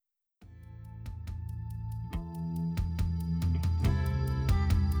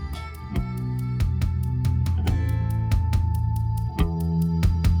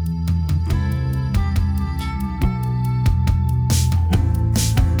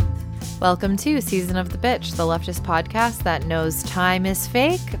Welcome to Season of the Bitch, the leftist podcast that knows time is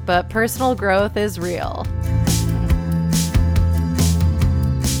fake, but personal growth is real.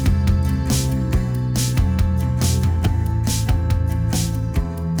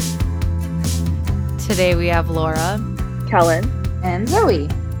 Today we have Laura, Kellen, and Zoe.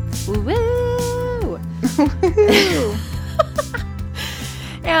 Woo!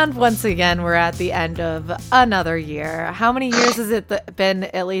 And once again, we're at the end of another year. How many years has it been,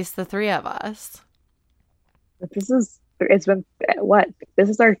 at least the three of us? It's been, what? This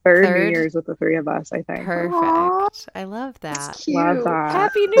is our third New Year's with the three of us, I think. Perfect. Aww. I love that. Love that.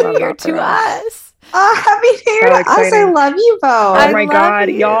 Happy New Year to us. Happy New Year to us. I love you both. Oh my God,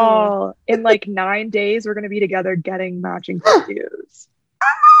 you. y'all. In like 9 days, we're going to be together getting matching tattoos.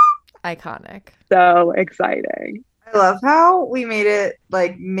 Iconic. So exciting. I love how we made it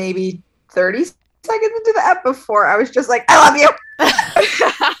like maybe 30 seconds into the ep before I was just like, I love you.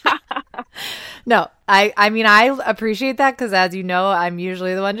 No, I mean, I appreciate that because, as you know, I'm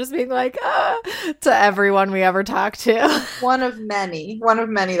usually the one just being like, to everyone we ever talk to. One of many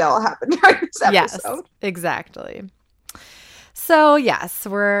that will happen during this episode. Yes, exactly. So, yes,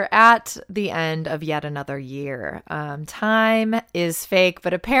 we're at the end of yet another year. Time is fake,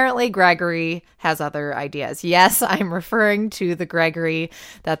 but apparently Gregory has other ideas. Yes, I'm referring to the Gregory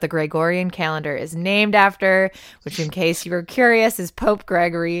that the Gregorian calendar is named after, which, in case you were curious, is Pope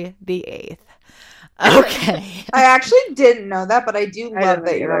Gregory the Eighth. Okay. I actually didn't know that, but I do love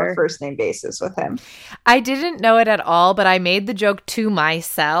that you're on either. a first name basis with him. I didn't know it at all, but I made the joke to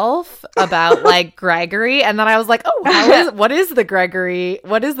myself about like Gregory, and then I was like, "Oh, what is the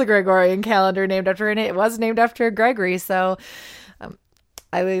Gregorian calendar named after?" And it was named after Gregory, so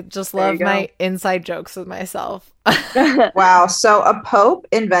I just love my inside jokes with myself. Wow, so a pope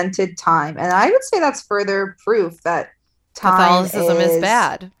invented time, and I would say that's further proof that time Catholicism is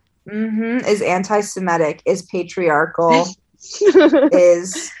bad. Is anti-Semitic, is patriarchal,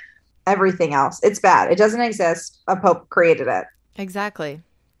 is everything else. It's bad. It doesn't exist. A pope created it. Exactly.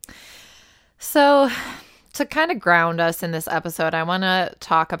 So, to kind of ground us in this episode, I want to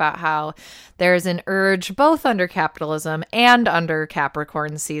talk about how there's an urge both under capitalism and under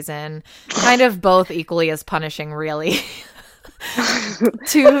Capricorn season, kind of both equally as punishing, really,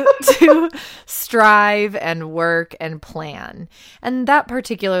 to strive and work and plan. And that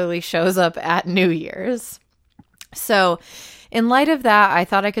particularly shows up at New Year's. So in light of that, I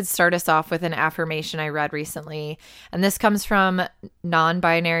thought I could start us off with an affirmation I read recently. And this comes from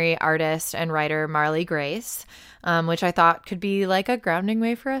non-binary artist and writer Marley Grace, which I thought could be like a grounding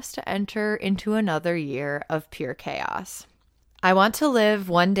way for us to enter into another year of pure chaos. I want to live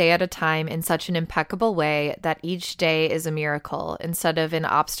one day at a time in such an impeccable way that each day is a miracle instead of an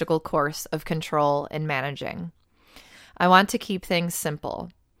obstacle course of control and managing. I want to keep things simple.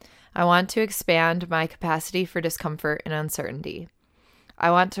 I want to expand my capacity for discomfort and uncertainty.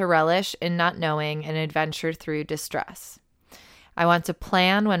 I want to relish in not knowing and adventure through distress. I want to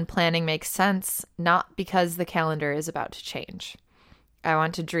plan when planning makes sense, not because the calendar is about to change. I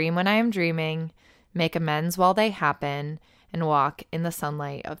want to dream when I am dreaming, make amends while they happen, and walk in the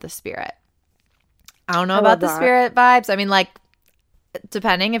sunlight of the spirit. I don't know about the spirit vibes. I mean, like,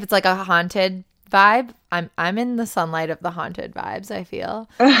 depending if it's like a haunted vibe, I'm in the sunlight of the haunted vibes, I feel.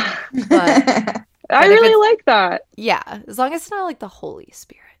 But I really like that. Yeah, as long as it's not like the Holy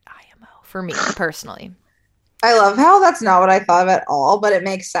Spirit IMO for me personally. I love how that's not what I thought of at all, but it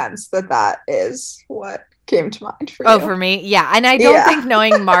makes sense that is what came to mind for you. Oh, for me? Yeah. And I don't think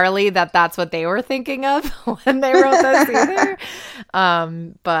knowing Marley that's what they were thinking of when they wrote this either.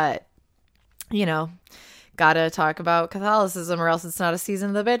 But, you know, gotta talk about Catholicism or else it's not a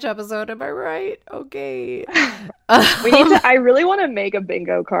Season of the Bitch episode. Am I right? Okay. I really want to make a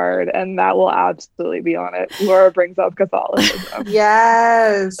bingo card, and that will absolutely be on it. Laura brings up Catholicism.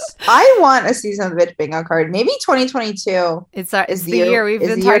 Yes. I want a Season of the Bitch bingo card. Maybe 2022. It's the year. We've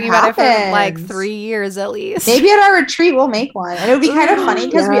been talking about it for like 3 years at least. Maybe at our retreat we'll make one. And it would be kind of funny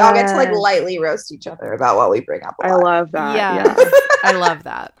because we all get to like lightly roast each other about what we bring up a lot. I love that. Yeah. I love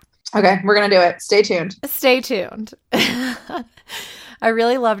that. Okay, we're going to do it. Stay tuned. Stay tuned. I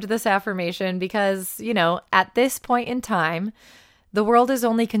really loved this affirmation because, you know, at this point in time, the world is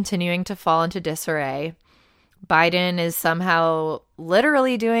only continuing to fall into disarray. Biden is somehow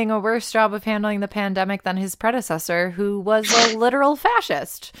literally doing a worse job of handling the pandemic than his predecessor, who was a literal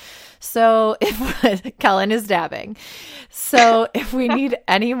fascist. So if Kellen is dabbing. So if we need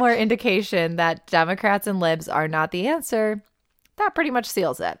any more indication that Democrats and libs are not the answer, that pretty much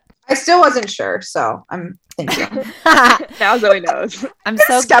seals it. I still wasn't sure, so I'm thinking. Now Zoe knows. I'm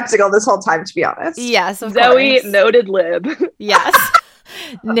so skeptical this whole time, to be honest. Yes, of Zoe, course. noted lib. Yes.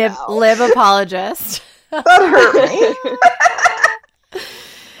 Lib apologist. That hurt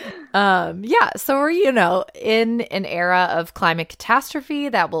me. Yeah, so we're, in an era of climate catastrophe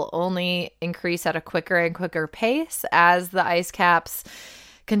that will only increase at a quicker and quicker pace as the ice caps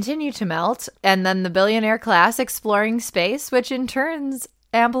continue to melt, and then the billionaire class exploring space, which in turns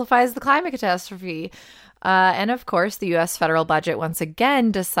amplifies the climate catastrophe. And of course, the U.S. federal budget once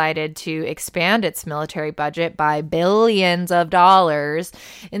again decided to expand its military budget by billions of dollars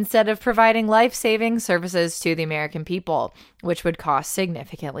instead of providing life-saving services to the American people, which would cost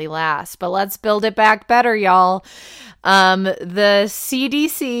significantly less. But let's build it back better, y'all. The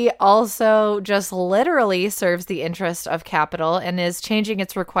CDC also just literally serves the interest of capital and is changing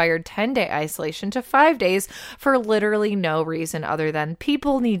its required 10-day isolation to 5 days for literally no reason other than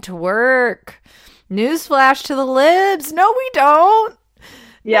people need to work. Newsflash to the libs. No, we don't.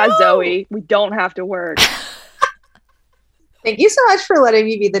 Yeah, No. Zoe, we don't have to work. Thank you so much for letting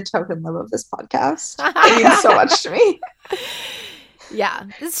me be the token lib of this podcast. It means so much to me. Yeah,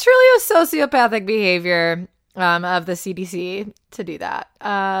 it's truly a sociopathic behavior of the CDC to do that.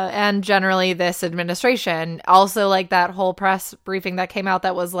 And generally this administration, also like that whole press briefing that came out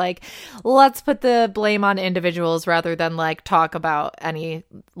that was like, let's put the blame on individuals rather than like talk about any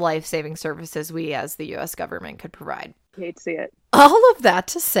life-saving services we as the US government could provide. Hate to see it. All of that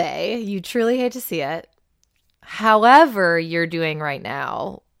to say, you truly hate to see it. However you're doing right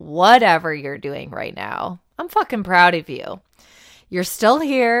now, whatever you're doing right now, I'm fucking proud of you. You're still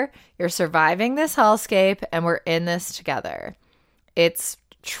here, you're surviving this hellscape, and we're in this together. It's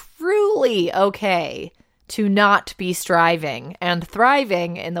truly okay to not be striving and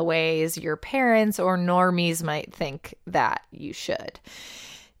thriving in the ways your parents or normies might think that you should.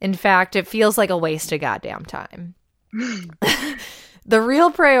 In fact, it feels like a waste of goddamn time. The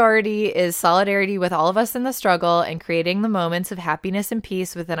real priority is solidarity with all of us in the struggle and creating the moments of happiness and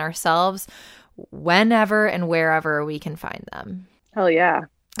peace within ourselves whenever and wherever we can find them. Hell yeah.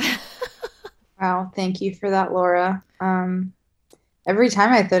 Wow, thank you for that, Laura. Every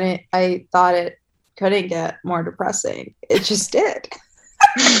time I thought it couldn't get more depressing. It just did.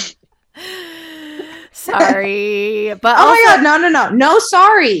 Sorry, but oh also, my god, no,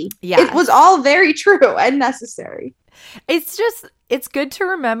 sorry. Yeah. It was all very true and necessary. it's good to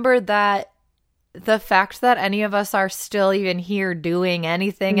remember that the fact that any of us are still even here doing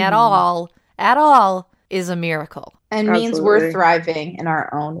anything at all, is a miracle. And means we're thriving in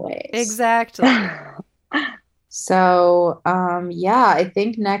our own ways. Exactly. So, I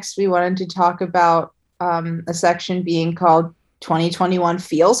think next we wanted to talk about a section being called 2021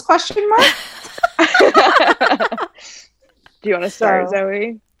 feels ? Do you want to start,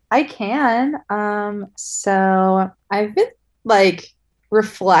 Zoe? I can. So I've been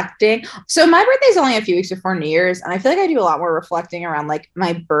reflecting. So my birthday's only a few weeks before New Year's, and I feel like I do a lot more reflecting around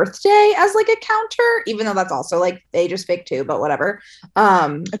my birthday as a counter, even though that's also age is fake too, but whatever.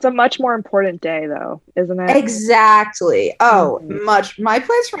 It's a much more important day though, isn't it? Exactly. Oh, much. My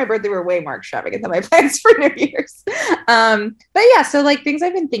plans for my birthday were way more extravagant than my plans for New Year's. But yeah, so things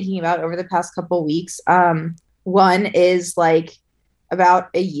I've been thinking about over the past couple weeks. One is about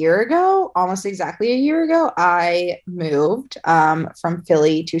a year ago, almost exactly a year ago, I moved from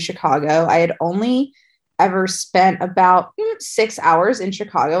Philly to Chicago. I had only ever spent about 6 hours in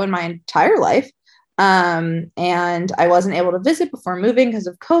Chicago in my entire life. And I wasn't able to visit before moving because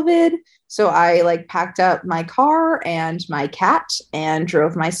of COVID. So I packed up my car and my cat and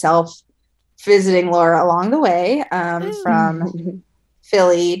drove myself visiting Laura along the way from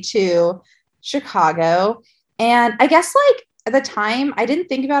Philly to Chicago. And I guess at the time, I didn't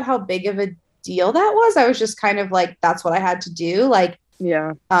think about how big of a deal that was. I was just kind of that's what I had to do.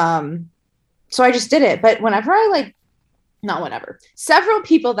 Yeah. So I just did it. But whenever several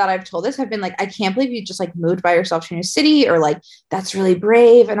people that I've told this have been I can't believe you just moved by yourself to a new city, or that's really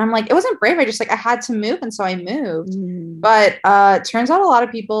brave. And I'm it wasn't brave. I just I had to move. And so I moved. But it turns out a lot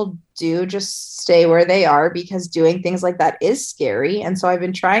of people do just stay where they are because doing things like that is scary. And so I've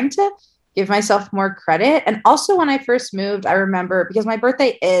been trying to give myself more credit. And also when I first moved, I remember, because my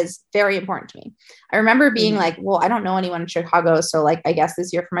birthday is very important to me, I remember being well, I don't know anyone in Chicago. So I guess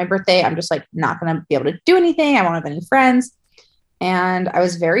this year for my birthday, I'm just not going to be able to do anything. I won't have any friends. And I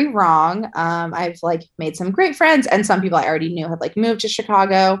was very wrong. I've made some great friends, and some people I already knew had moved to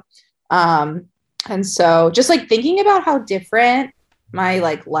Chicago. And so just thinking about how different my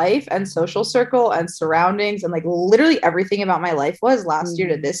life and social circle and surroundings and literally everything about my life was last year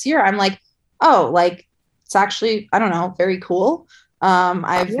to this year, I'm it's actually, I don't know, very cool.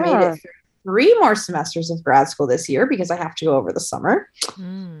 I've made it through 3 more semesters of grad school this year because I have to go over the summer.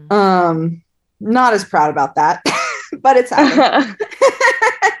 Not as proud about that. but it's happening.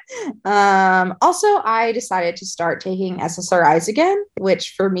 Also, I decided to start taking SSRIs again,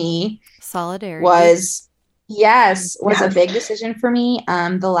 which for me Solidarity was Yes. a big decision for me.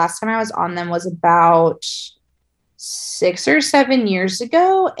 The last time I was on them was about 6 or 7 years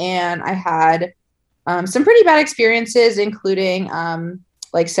ago, and I had some pretty bad experiences, including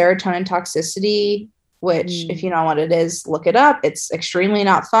like serotonin toxicity, which if you know what it is, look it up. It's extremely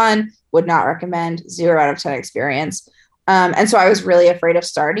not fun. Would not recommend. 0 out of 10 experience. And so I was really afraid of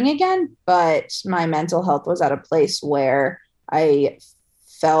starting again, but my mental health was at a place where I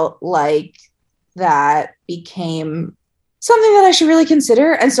felt like that became something that I should really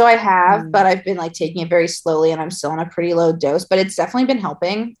consider. And so I have, but I've been like taking it very slowly, and I'm still on a pretty low dose, but it's definitely been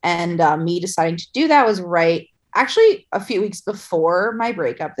helping. And me deciding to do that was actually a few weeks before my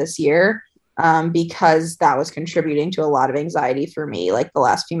breakup this year, because that was contributing to a lot of anxiety for me, like the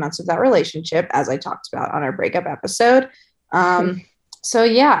last few months of that relationship, as I talked about on our breakup episode. So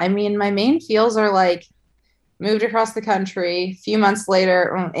yeah, I mean, my main feels are like moved across the country, few months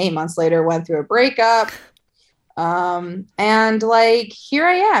later, 8 months later, went through a breakup. And like, here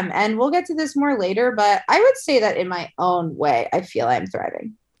I am, and we'll get to this more later, but I would say that in my own way, I feel I'm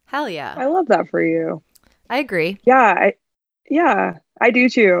thriving. Hell yeah. I love that for you. I agree. Yeah, I do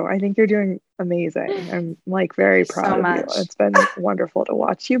too. I think you're doing amazing. I'm like very proud of you. It's been wonderful to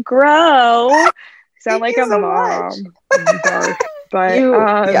watch you grow. You sound like a mom. Barf. But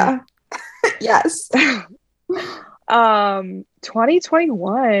yeah. Yes.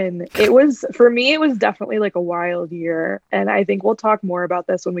 2021, it was, for me, it was definitely like a wild year. And I think we'll talk more about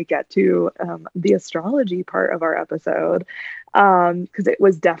this when we get to the astrology part of our episode. Because it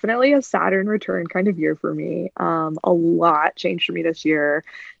was definitely a Saturn return kind of year for me. A lot changed for me this year.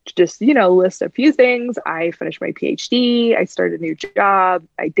 To just, list a few things. I finished my PhD. I started a new job.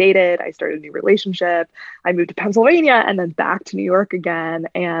 I dated. I started a new relationship. I moved to Pennsylvania and then back to New York again.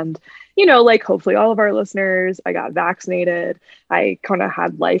 And, like hopefully all of our listeners, I got vaccinated. I kind of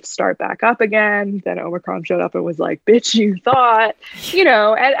had life start back up again. Then Omicron showed up and was like, bitch, you thought,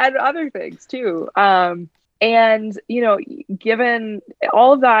 and other things too. And, given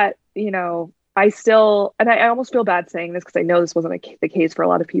all of that, I still, and I almost feel bad saying this because I know this wasn't the case for a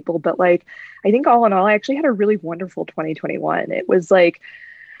lot of people, but like, I think all in all, I actually had a really wonderful 2021. It was like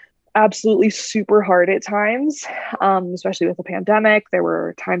absolutely super hard at times, especially with the pandemic. There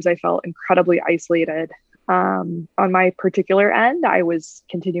were times I felt incredibly isolated. On my particular end, I was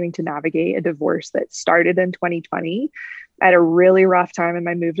continuing to navigate a divorce that started in 2020. I had a really rough time in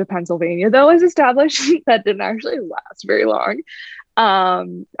my move to Pennsylvania, though, as established. That didn't actually last very long.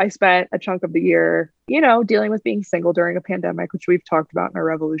 I spent a chunk of the year, dealing with being single during a pandemic, which we've talked about in our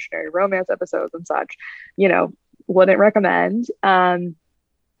revolutionary romance episodes and such, wouldn't recommend.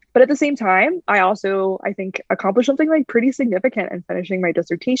 But at the same time, I think, accomplished something like pretty significant in finishing my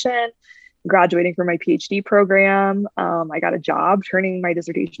dissertation, graduating from my PhD program. I got a job turning my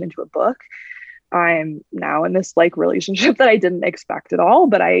dissertation into a book. I'm now in this like relationship that I didn't expect at all,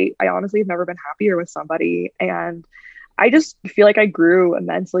 but I honestly have never been happier with somebody. And I just feel like I grew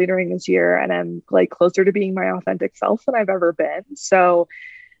immensely during this year, and I'm like closer to being my authentic self than I've ever been. So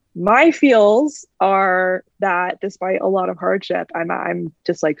my feels are that despite a lot of hardship, I'm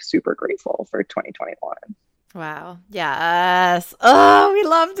just like super grateful for 2021. Wow. Yes. Oh, we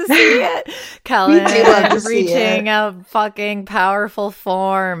love to see it. Kellen reaching a fucking powerful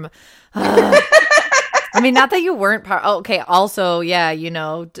form. I mean, not that you weren't okay. Also, yeah,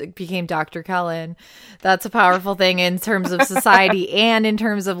 became Dr. Kellen. That's a powerful thing in terms of society and in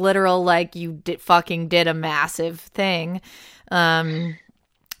terms of literal, like you did a massive thing.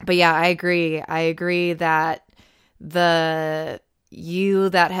 But yeah, I agree. I agree that the you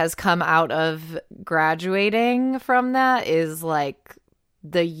that has come out of graduating from that is like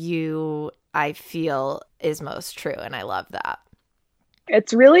the you I feel is most true. And I love that.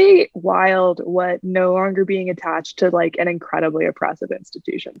 It's really wild what no longer being attached to like an incredibly oppressive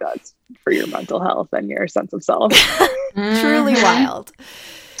institution does for your mental health and your sense of self. Truly wild.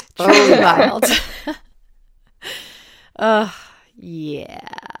 Truly wild.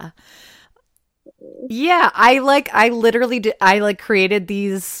 Yeah. Yeah, I literally did, I created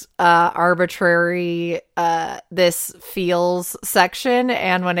these arbitrary this feels section,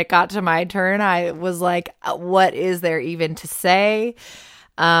 and when it got to my turn, I was like, what is there even to say?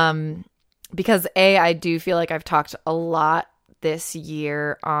 Because I do feel like I've talked a lot this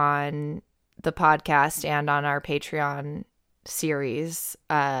year on the podcast and on our Patreon series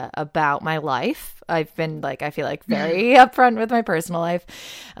about my life. I've been I feel like very upfront with my personal life.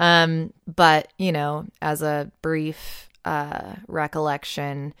 But, as a brief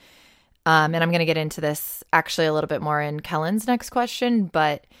recollection, And I'm going to get into this actually a little bit more in Kellen's next question.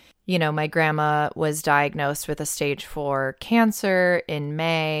 But, you know, my grandma was diagnosed with a stage 4 cancer in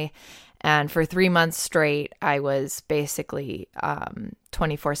May. And for 3 months straight, I was basically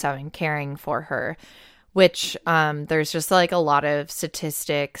 24/7 caring for her, which there's just like a lot of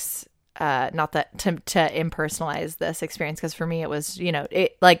statistics. Not that to impersonalize this experience, because for me it was, you know,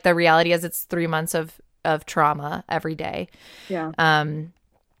 it like the reality is it's 3 months of trauma every day. Yeah.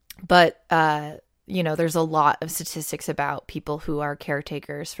 But you know, there's a lot of statistics about people who are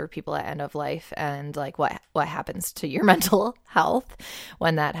caretakers for people at end of life, and like what happens to your mental health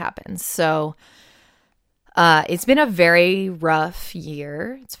when that happens. So it's been a very rough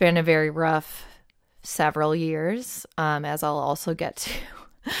year. It's been a very rough several years, as I'll also get to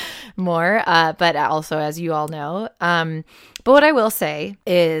more, but also as you all know. But what I will say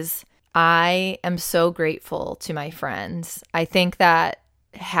is I am so grateful to my friends. I think that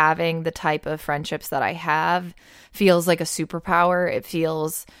having the type of friendships that I have feels like a superpower. It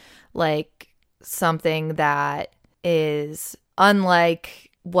feels like something that is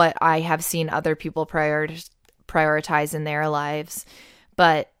unlike what I have seen other people prioritize in their lives.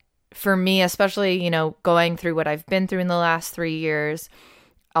 But for me, especially, you know, going through what I've been through in the last 3 years,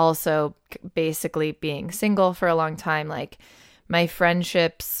 also basically being single for a long time, like my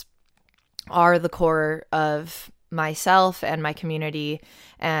friendships are the core of myself and my community.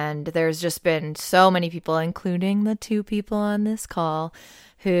 And there's just been so many people, including the 2 people on this call,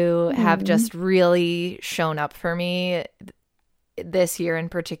 who have just really shown up for me this year in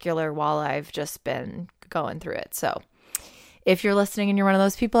particular while I've just been going through it. So if you're listening and you're one of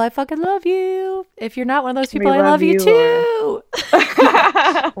those people, I fucking love you. If you're not one of those people, I love you too.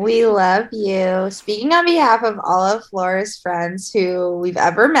 We love you. Speaking on behalf of all of Laura's friends who we've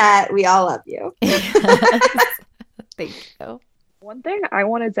ever met, we all love you. Thank you. One thing I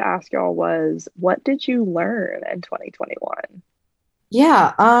wanted to ask y'all was, what did you learn in 2021?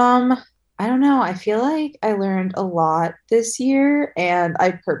 Yeah, I don't know. I feel like I learned a lot this year, and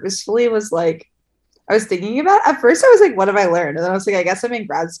I purposefully was like, I was thinking about, at first I was like, what have I learned? And then I was like, I guess I'm in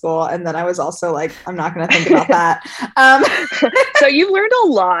grad school. And then I was also like, I'm not going to think about that. So you learned a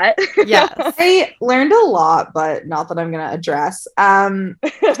lot. Yes. I learned a lot, but not that I'm going to address. But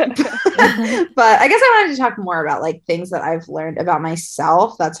I guess I wanted to talk more about like things that I've learned about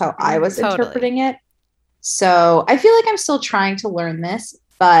myself. That's how I was interpreting it. So I feel like I'm still trying to learn this,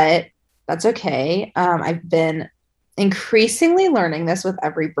 but that's okay. I've been increasingly learning this with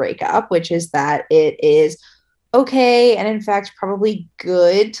every breakup, which is that it is okay, and in fact probably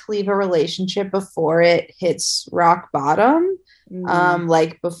good, to leave a relationship before it hits rock bottom.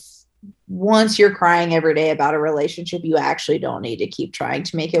 Once you're crying every day about a relationship, you actually don't need to keep trying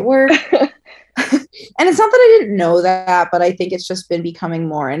to make it work. And it's not that I didn't know that, but I think it's just been becoming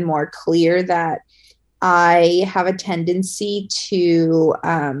more and more clear that I have a tendency to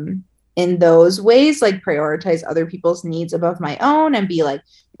in those ways, like prioritize other people's needs above my own and be like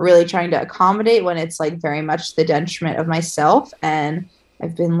really trying to accommodate when it's like very much the detriment of myself. And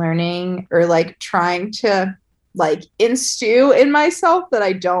I've been learning, or like trying to like instill in myself that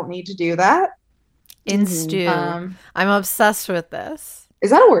I don't need to do that. Instill. I'm obsessed with this.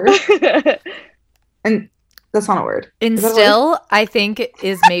 Is that a word? And that's not a word. Instill, I think,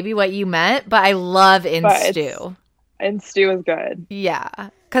 is maybe what you meant, but I love instew. And stew is good. Yeah.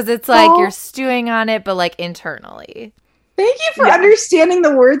 Because it's like you're stewing on it, but like internally. Thank you for understanding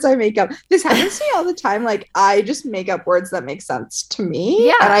the words I make up. This happens to me all the time. Like, I just make up words that make sense to me.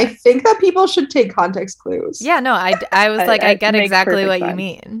 Yeah. And I think that people should take context clues. Yeah, no, I was like, I get exactly what you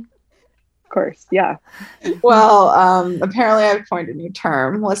mean. Of course, yeah. Well, apparently I've coined a new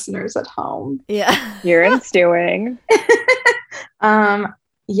term, listeners at home. Yeah. You're in stewing.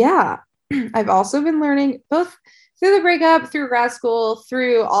 Yeah. I've also been learning both through the breakup, through grad school,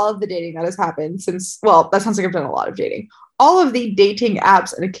 through all of the dating that has happened since, well, that sounds like I've done a lot of dating. All of the dating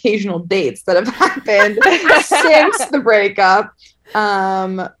apps and occasional dates that have happened since the breakup.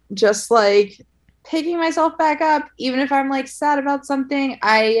 Just like picking myself back up, even if I'm like sad about something,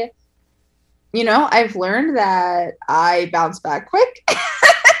 I've learned that I bounce back quick.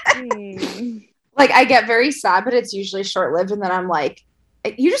 Like, I get very sad, but it's usually short-lived. And then I'm like,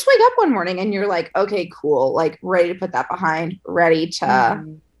 you just wake up one morning and you're like, okay, cool. Like, ready to put that behind, ready to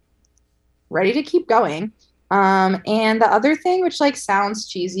keep going. And the other thing, which like sounds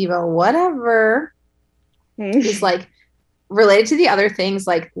cheesy, but whatever, is like related to the other things,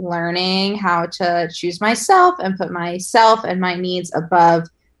 like learning how to choose myself and put myself and my needs above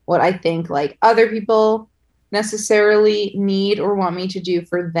what I think like other people necessarily need or want me to do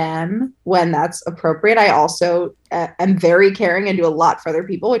for them when that's appropriate. I also am very caring and do a lot for other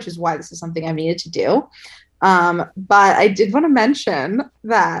people, which is why this is something I've needed to do. But I did want to mention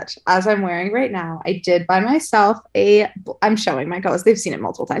that as I'm wearing right now, I did buy myself I'm showing my colors. They've seen it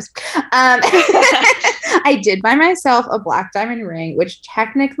multiple times. I did buy myself a black diamond ring, which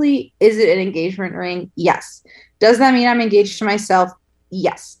technically is it an engagement ring? Yes. Does that mean I'm engaged to myself?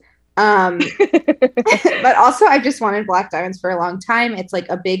 Yes. But also I've just wanted black diamonds for a long time. It's like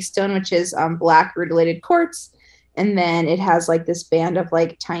a big stone, which is black rutilated quartz. And then it has like this band of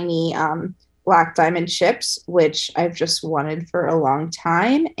like tiny black diamond chips, which I've just wanted for a long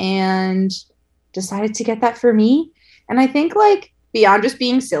time and decided to get that for me. And I think like beyond just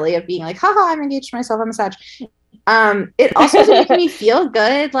being silly of being like, haha, I'm engaged to myself, I'm a Sag. It also doesn't make me feel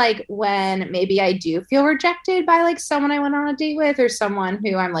good, like when maybe I do feel rejected by like someone I went on a date with or someone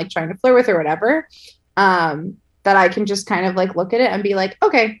who I'm like trying to flirt with or whatever, that I can just kind of like look at it and be like,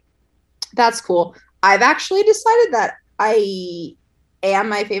 okay, that's cool. I've actually decided that I am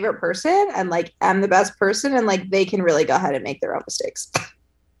my favorite person and like am the best person and like they can really go ahead and make their own mistakes.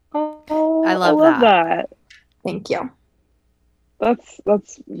 Oh, I love that. Thank you. That's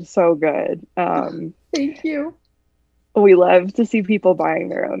so good. Thank you. We love to see people buying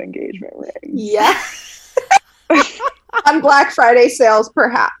their own engagement rings. Yeah. On Black Friday sales,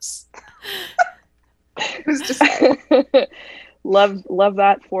 perhaps. Who's to say? love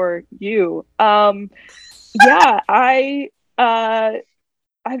that for you. Yeah, I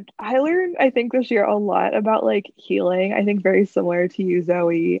learned, I think this year a lot about like healing. I think very similar to you,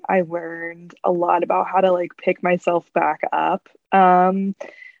 Zoe. I learned a lot about how to like pick myself back up.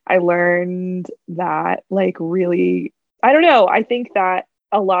 I learned that like really, I don't know, I think that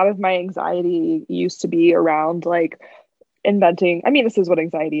a lot of my anxiety used to be around like inventing, I mean, this is what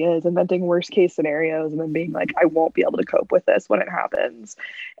anxiety is, inventing worst case scenarios and then being like, I won't be able to cope with this when it happens.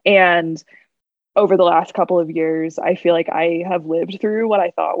 And over the last couple of years, I feel like I have lived through what I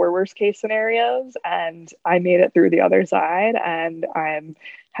thought were worst case scenarios and I made it through the other side and I'm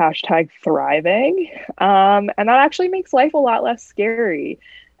 #thriving. And that actually makes life a lot less scary.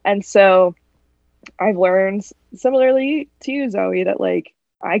 And so I've learned, similarly to you, Zoe, that like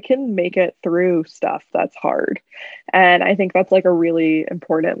I can make it through stuff that's hard. And I think that's like a really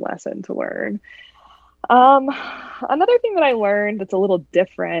important lesson to learn. Another thing that I learned that's a little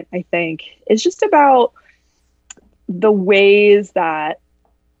different, I think, is just about the ways that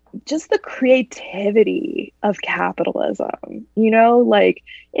just the creativity of capitalism, you know, like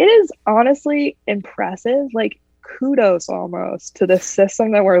it is honestly impressive, like kudos almost to the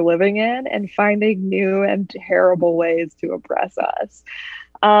system that we're living in and finding new and terrible ways to oppress us.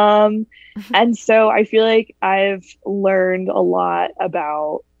 And so I feel like I've learned a lot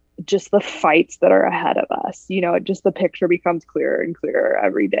about just the fights that are ahead of us. You know, just the picture becomes clearer and clearer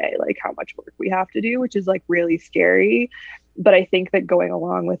every day, like how much work we have to do, which is like really scary. But I think that going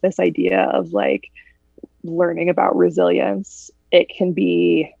along with this idea of like learning about resilience, it can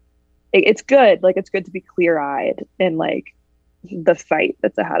be, it's good. Like it's good to be clear-eyed in like the fight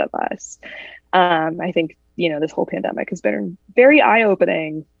that's ahead of us. I think, you know, this whole pandemic has been very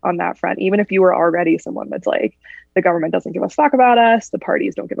eye-opening on that front. Even if you were already someone that's like, the government doesn't give a fuck about us, the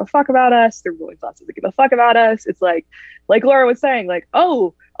parties don't give a fuck about us, the ruling class doesn't give a fuck about us. It's like Laura was saying, like,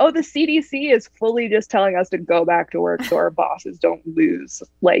 oh, the CDC is fully just telling us to go back to work so our bosses don't lose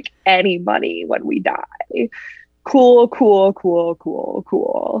like any money when we die. Cool. Fucking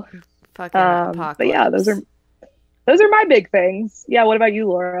apocalypse. But yeah, those are my big things. Yeah, what about you,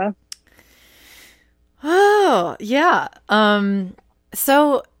 Laura? Oh, yeah.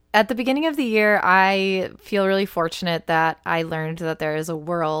 So at the beginning of the year, I feel really fortunate that I learned that there is a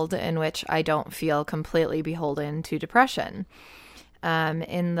world in which I don't feel completely beholden to depression.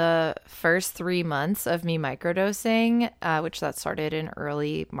 In the first 3 months of me microdosing, which that started in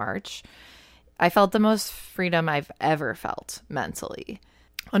early March, I felt the most freedom I've ever felt mentally.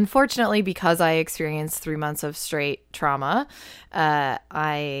 Unfortunately, because I experienced 3 months of straight trauma,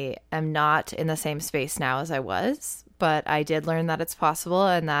 I am not in the same space now as I was, but I did learn that it's possible,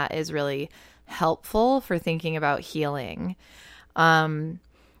 and that is really helpful for thinking about healing. And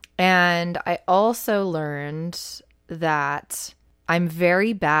I also learned that I'm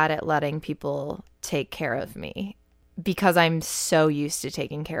very bad at letting people take care of me because I'm so used to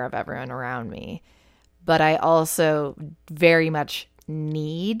taking care of everyone around me. But I also very much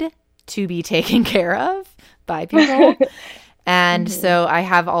need to be taken care of by people. And so I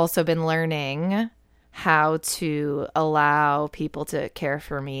have also been learning how to allow people to care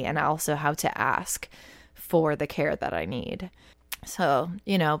for me and also how to ask for the care that I need. So,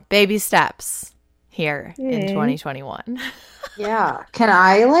 you know, baby steps. here in 2021. Yeah. Can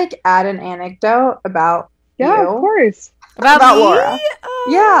I like add an anecdote about Yeah, you? of course. About me? Laura. Oh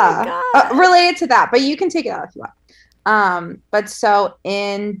Yeah. Related to that, but you can take it out if you want. But so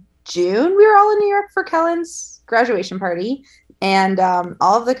in June, we were all in New York for Kellen's graduation party, and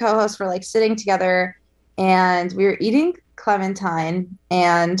all of the co-hosts were like sitting together, and we were eating clementine,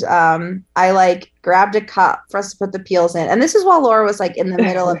 and I like grabbed a cup for us to put the peels in, and this is while Laura was like in the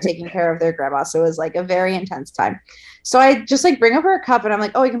middle of taking care of their grandma, so it was like a very intense time. So I just like bring over a cup, and I'm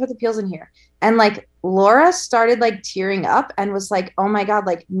like, oh, you can put the peels in here, and like Laura started like tearing up and was like, oh my god,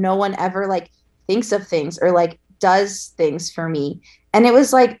 like no one ever like thinks of things or like does things for me. And it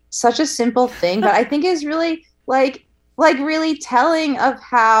was like such a simple thing, but I think is really like really telling of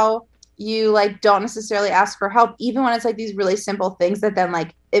how you like don't necessarily ask for help, even when it's like these really simple things that then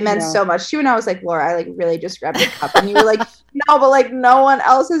like it meant so much to you. And I was like, Laura, I like really just grabbed a cup, and you were like, no, but like no one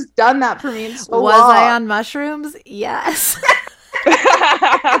else has done that for me in so long. Was I on mushrooms? Yes.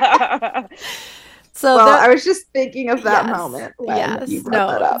 So I was just thinking of that moment. Yes.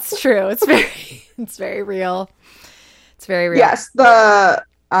 No, it's true. It's very real. It's very real. Yes. The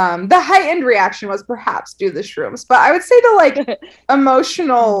heightened reaction was perhaps due to the shrooms, but I would say the like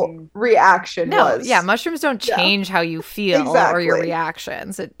emotional reaction was. Yeah, mushrooms don't change how you feel or your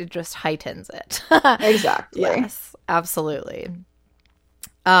reactions. It just heightens it. Exactly. Yes, absolutely.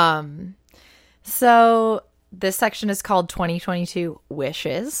 So this section is called 2022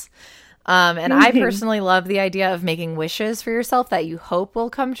 Wishes. And I personally love the idea of making wishes for yourself that you hope will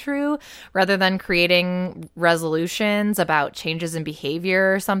come true rather than creating resolutions about changes in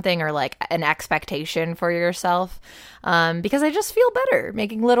behavior or something, or like an expectation for yourself. Because I just feel better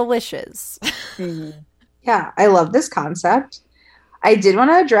making little wishes. Yeah, I love this concept. I did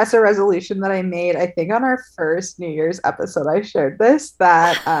want to address a resolution that I made, I think on our first New Year's episode, I shared this,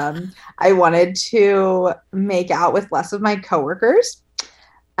 that I wanted to make out with less of my coworkers.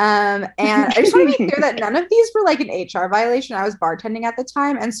 And I just want to be clear that none of these were like an HR violation. I was bartending at the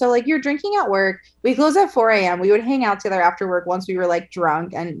time. And so like you're drinking at work. We close at 4 a.m. We would hang out together after work once we were like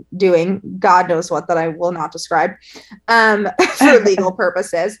drunk and doing God knows what that I will not describe for legal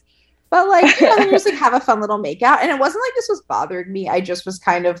purposes. But like, you know, then you just like have a fun little makeout. And it wasn't like this was bothering me. I just was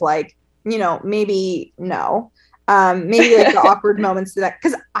kind of like, you know, maybe no. Maybe like the awkward moments to that.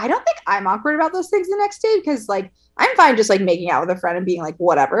 Because I don't think I'm awkward about those things the next day, because like I'm fine just like making out with a friend and being like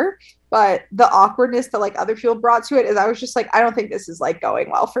whatever, but the awkwardness that like other people brought to it is I was just like, I don't think this is like going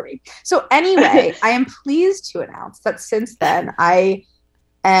well for me. So anyway, I am pleased to announce that since then I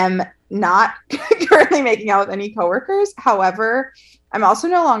am not currently making out with any coworkers. However, I'm also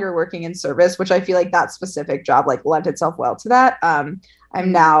no longer working in service, which I feel like that specific job like lent itself well to that. I'm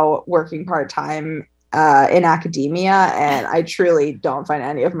now working part-time in academia, and I truly don't find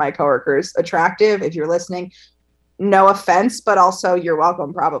any of my coworkers attractive. If you're listening, no offense, but also you're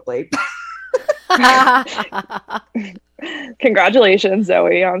welcome, probably. Congratulations,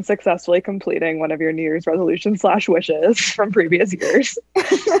 Zoe, on successfully completing one of your New Year's resolutions / wishes from previous years.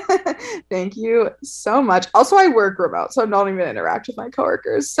 Thank you so much. Also, I work remote, so I don't even interact with my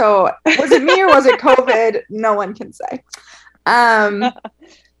coworkers. So was it me or was it COVID? No one can say.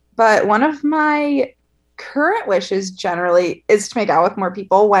 But one of my current wishes generally is to make out with more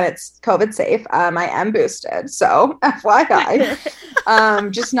people when it's COVID safe. I am boosted, so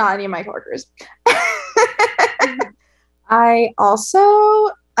FYI, just not any of my coworkers. I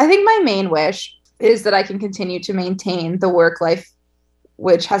think my main wish is that I can continue to maintain the work life,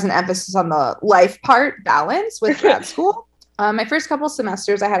 which has an emphasis on the life part balance with grad school. My first couple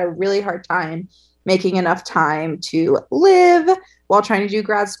semesters, I had a really hard time making enough time to live while trying to do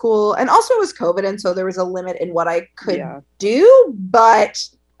grad school. And also it was COVID, and so there was a limit in what I could do, but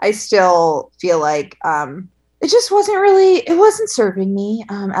I still feel like it just wasn't serving me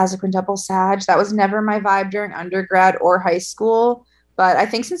as a quintuple Sag. That was never my vibe during undergrad or high school. But I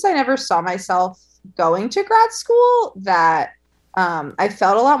think since I never saw myself going to grad school, that I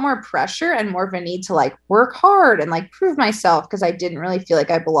felt a lot more pressure and more of a need to like work hard and like prove myself, because I didn't really feel like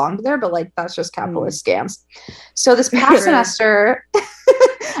I belonged there, but like that's just capitalist scams. So this past semester,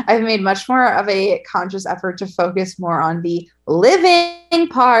 I've made much more of a conscious effort to focus more on the living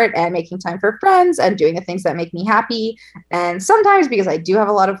part and making time for friends and doing the things that make me happy. And sometimes, because I do have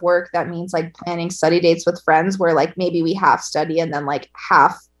a lot of work, that means like planning study dates with friends where like maybe we half study and then like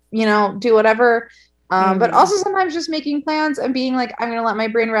half, you know, do whatever. But also sometimes just making plans and being like, I'm going to let my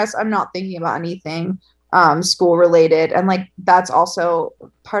brain rest. I'm not thinking about anything school related. And like, that's also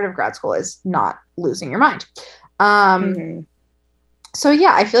part of grad school, is not losing your mind. So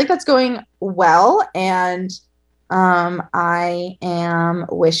yeah, I feel like that's going well. And I am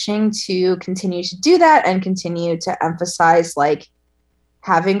wishing to continue to do that and continue to emphasize like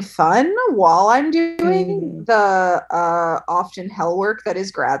having fun while I'm doing the often hell work that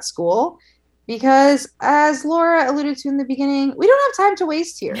is grad school. Because as Laura alluded to in the beginning, we don't have time to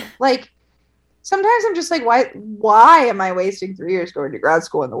waste here. Like sometimes I'm just like, why am I wasting 3 years going to grad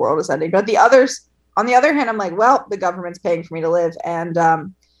school and the world is ending? But on the other hand, I'm like, well, the government's paying for me to live, and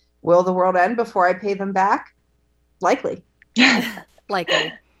will the world end before I pay them back? Likely.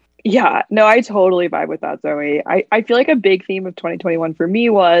 Likely. Yeah, no, I totally vibe with that, Zoe. I feel like a big theme of 2021 for me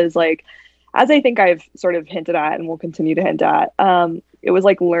was like, as I think I've sort of hinted at and will continue to hint at, it was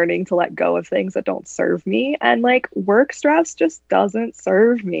like learning to let go of things that don't serve me. And like work stress just doesn't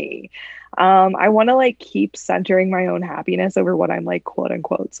serve me. I want to like keep centering my own happiness over what I'm like, quote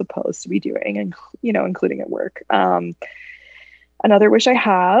unquote, supposed to be doing, and, you know, including at work. Another wish I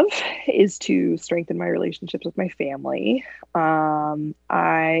have is to strengthen my relationships with my family.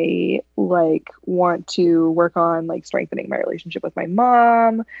 I like want to work on like strengthening my relationship with my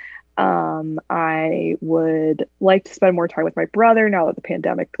mom. I would like to spend more time with my brother now that the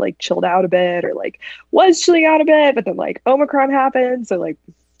pandemic like chilled out a bit, or like was chilling out a bit, but then like Omicron happened. So like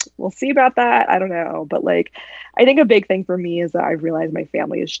we'll see about that. I don't know. But like, I think a big thing for me is that I've realized my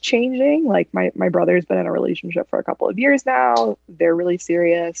family is changing. Like my brother's been in a relationship for a couple of years now. They're really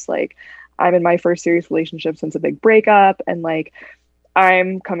serious. Like I'm in my first serious relationship since a big breakup. And like,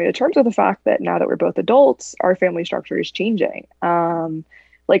 I'm coming to terms with the fact that now that we're both adults, our family structure is changing.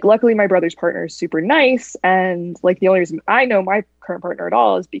 Like luckily my brother's partner is super nice, and like the only reason I know my current partner at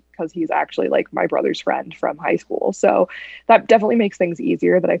all is because he's actually like my brother's friend from high school. So that definitely makes things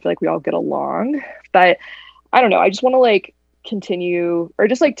easier, that I feel like we all get along. But I don't know, I just want to like continue, or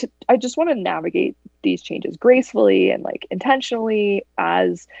just like I just want to navigate these changes gracefully and like intentionally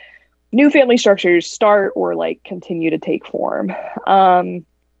as new family structures start or like continue to take form.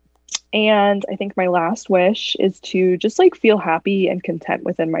 And I think my last wish is to just like feel happy and content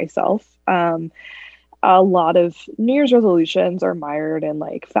within myself. A lot of New Year's resolutions are mired in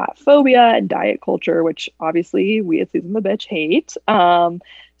like fat phobia and diet culture, which obviously we at Season the Bitch hate.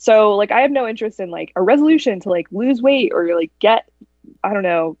 So like I have no interest in like a resolution to like lose weight or like get, I don't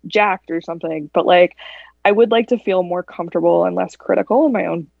know, jacked or something. But like I would like to feel more comfortable and less critical in my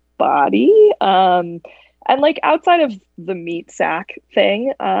own body. And like outside of the meat sack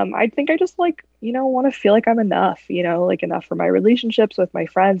thing, I think I just like, you know, want to feel like I'm enough, you know, like enough for my relationships with my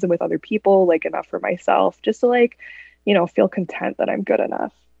friends and with other people, like enough for myself, just to like, you know, feel content that I'm good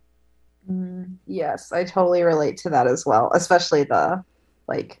enough. Yes, I totally relate to that as well, especially the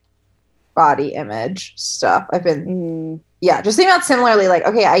like body image stuff. I've been, just thinking about similarly, like,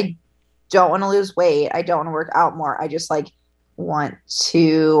 okay, I don't want to lose weight. I don't want to work out more. I just like want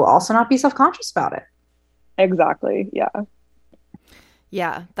to also not be self-conscious about it. Exactly. Yeah.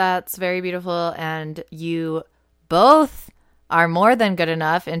 Yeah, that's very beautiful. And you both are more than good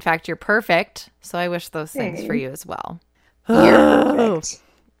enough. In fact, you're perfect. So I wish those things for you as well. You're perfect.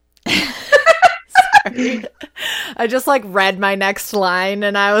 Sorry. I just like read my next line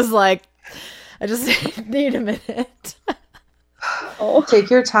and I was like, I just need a minute. Take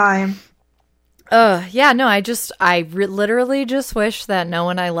your time. Yeah, no, I literally just wish that no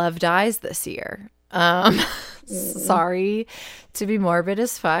one I love dies this year. Sorry to be morbid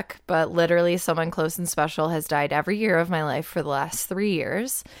as fuck, but literally someone close and special has died every year of my life for the last 3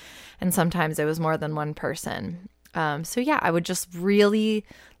 years. And sometimes it was more than one person. So yeah, I would just really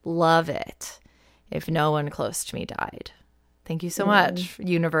love it if no one close to me died. Thank you so much,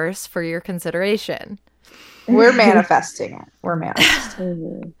 universe, for your consideration. We're manifesting it. We're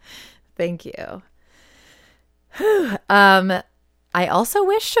manifesting. Thank you. I also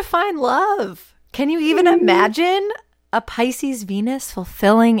wish to find love. Can you even imagine a Pisces Venus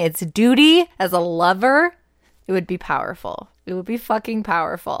fulfilling its duty as a lover? It would be powerful. It would be fucking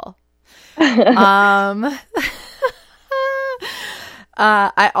powerful. I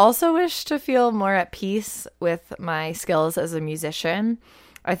also wish to feel more at peace with my skills as a musician.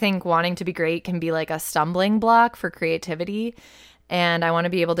 I think wanting to be great can be like a stumbling block for creativity. And I want to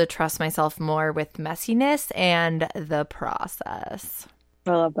be able to trust myself more with messiness and the process.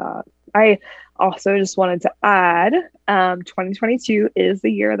 I love that. I also just wanted to add, 2022 is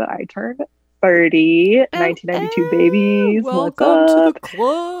the year that I turned 30, 1992 babies. Welcome to the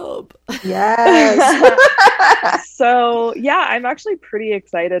club. Yes. So yeah, I'm actually pretty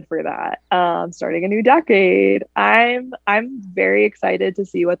excited for that. Starting a new decade. I'm very excited to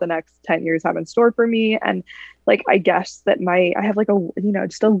see what the next 10 years have in store for me. And like, I guess that I have like a, you know,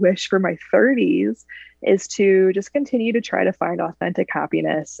 just a wish for my 30s is to just continue to try to find authentic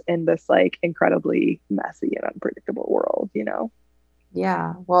happiness in this like incredibly messy and unpredictable world, you know?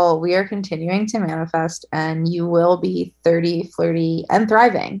 Yeah. Well, we are continuing to manifest, and you will be 30, flirty, and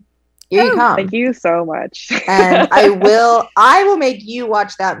thriving. Here you come. Thank you so much. And I will make you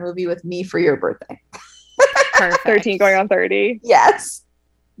watch that movie with me for your birthday. Perfect. 13 going on 30. Yes.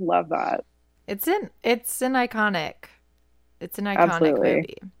 Love that. It's an iconic Absolutely.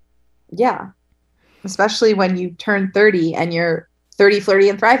 movie. Yeah. Especially when you turn 30 and you're 30, flirty,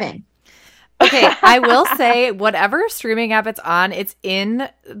 and thriving. Okay, I will say whatever streaming app it's on, it's in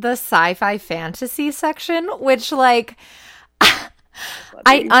the sci-fi fantasy section, which like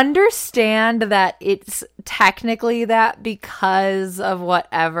I understand that it's technically that because of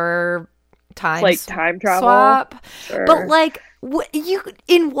whatever time like time travel swap. Sure. But like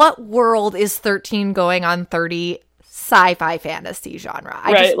in what world is 13 going on 30 sci-fi fantasy genre?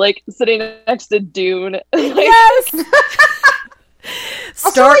 Like sitting next to Dune. Yes.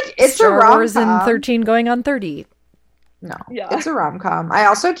 It's Star a Wars rom-com. and 13 going on 30. No, Yeah. it's a rom-com. I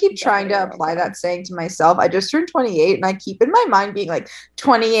also keep trying to apply that saying to myself. I just turned 28 and I keep in my mind being like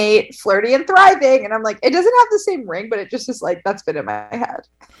 28, flirty and thriving. And I'm like, it doesn't have the same ring, but it just is like, that's been in my head.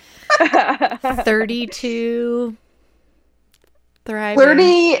 32, thriving.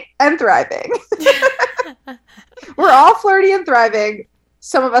 Flirty and thriving. We're all flirty and thriving.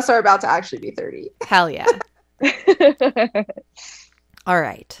 Some of us are about to actually be 30. Hell yeah. All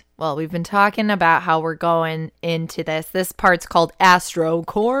right. Well, we've been talking about how we're going into this. This part's called Astro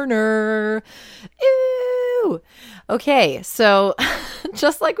Corner. Ew. Okay, so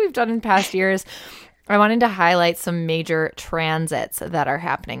just like we've done in past years, I wanted to highlight some major transits that are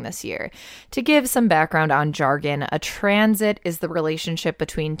happening this year. To give some background on jargon, a transit is the relationship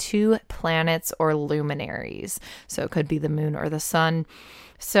between two planets or luminaries. So it could be the moon or the sun.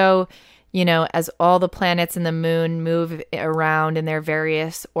 So, you know, as all the planets and the moon move around in their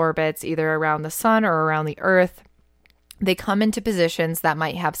various orbits, either around the sun or around the earth, they come into positions that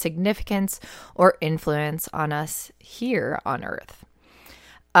might have significance or influence on us here on Earth.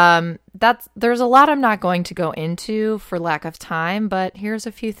 There's a lot I'm not going to go into for lack of time, but here's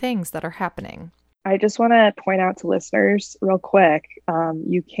a few things that are happening. I just want to point out to listeners real quick,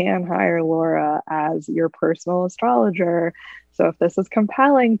 you can hire Laura as your personal astrologer. So if this is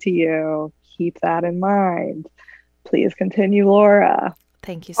compelling to you, keep that in mind. Please continue, Laura.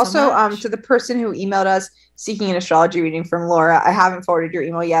 Thank you so also, much. to the person who emailed us seeking an astrology reading from Laura, I haven't forwarded your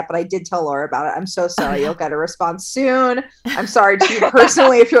email yet, but I did tell Laura about it. I'm so sorry. You'll get a response soon. I'm sorry to you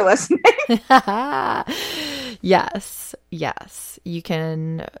personally if you're listening. Yes. You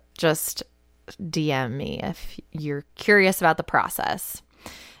can just DM me if you're curious about the process.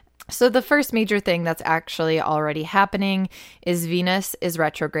 So the first major thing that's actually already happening is Venus is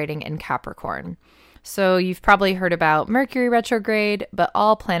retrograding in Capricorn. So you've probably heard about Mercury retrograde, but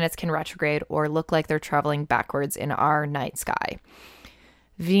all planets can retrograde or look like they're traveling backwards in our night sky.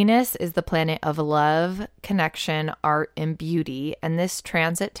 Venus is the planet of love, connection, art, and beauty, and this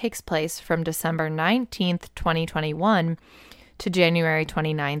transit takes place from December 19th, 2021 to January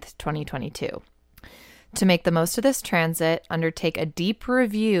 29th, 2022. To make the most of this transit, undertake a deep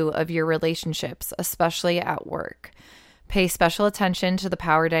review of your relationships, especially at work. Pay special attention to the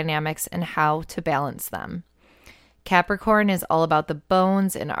power dynamics and how to balance them. Capricorn is all about the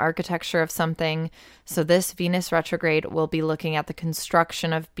bones and architecture of something, so this Venus retrograde will be looking at the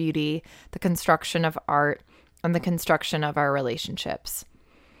construction of beauty, the construction of art, and the construction of our relationships.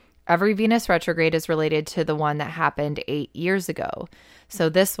 Every Venus retrograde is related to the one that happened 8 years ago. So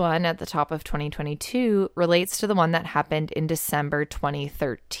this one at the top of 2022 relates to the one that happened in December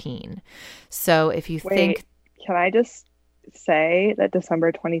 2013. So if you think... Can I just say that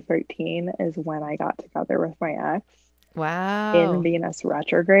December 2013 is when I got together with my ex? Wow. In Venus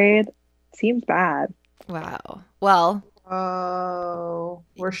retrograde. Seems bad. Wow. Well... Oh,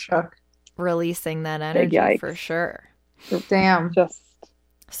 we're shook. Releasing that energy for sure. Damn.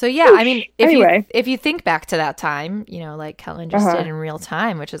 So yeah, I mean, if you think back to that time, you know, like Kellen just did in real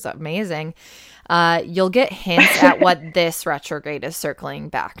time, which is amazing, you'll get hints at what this retrograde is circling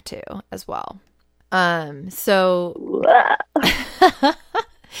back to as well. So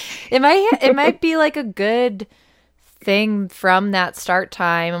it might be like a good thing from that start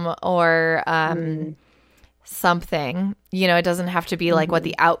time or something. You know, it doesn't have to be like what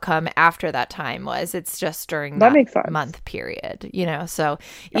the outcome after that time was. It's just during that makes sense. Month period, you know. So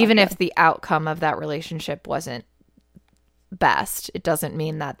even if the outcome of that relationship wasn't best, it doesn't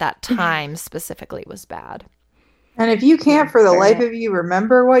mean that that time specifically was bad. And if you can't for the life of you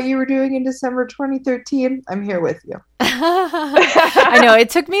remember what you were doing in December 2013, I'm here with you. I know. It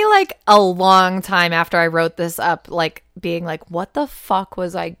took me like a long time after I wrote this up, like being like, what the fuck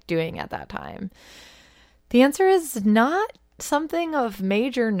was I doing at that time? The answer is not something of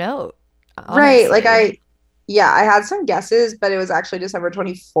major note. Honestly. Right. Like I had some guesses, but it was actually December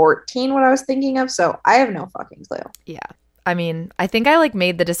 2014 what I was thinking of. So I have no fucking clue. Yeah. I mean, I think I like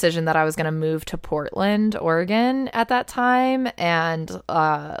made the decision that I was going to move to Portland, Oregon at that time, and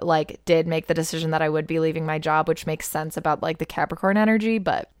like did make the decision that I would be leaving my job, which makes sense about like the Capricorn energy.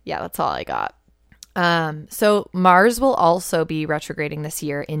 But yeah, that's all I got. So Mars will also be retrograding this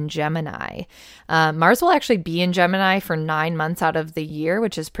year in Gemini. Mars will actually be in Gemini for 9 months out of the year,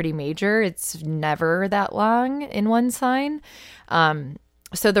 which is pretty major. It's never that long in one sign.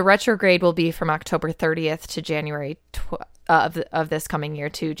 So the retrograde will be from October 30th to January of this coming year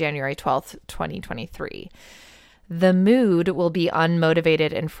to January 12th, 2023. The mood will be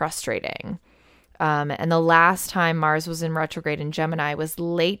unmotivated and frustrating. And the last time Mars was in retrograde in Gemini was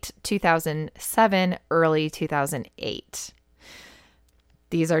late 2007, early 2008.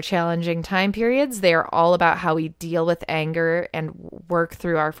 These are challenging time periods. They are all about how we deal with anger and work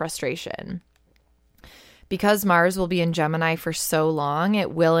through our frustration. Because Mars will be in Gemini for so long,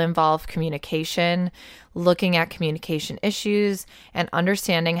 it will involve communication, looking at communication issues, and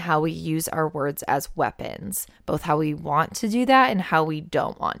understanding how we use our words as weapons, both how we want to do that and how we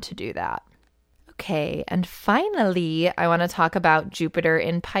don't want to do that. Okay, and finally, I want to talk about Jupiter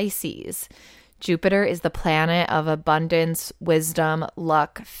in Pisces. Jupiter is the planet of abundance, wisdom,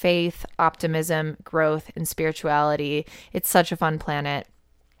 luck, faith, optimism, growth, and spirituality. It's such a fun planet.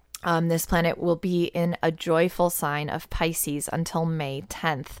 This planet will be in a joyful sign of Pisces until May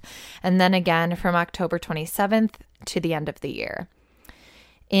 10th, and then again from October 27th to the end of the year.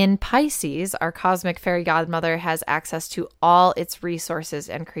 In Pisces, our cosmic fairy godmother has access to all its resources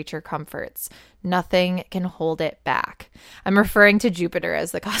and creature comforts. Nothing can hold it back. I'm referring to Jupiter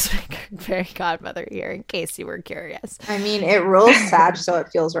as the cosmic fairy godmother here, in case you were curious. I mean, it rules Sag, so it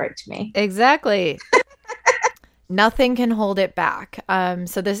feels right to me. Exactly. Nothing can hold it back.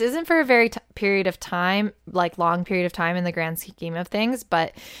 So this isn't for a very period of time, like long period of time in the grand scheme of things,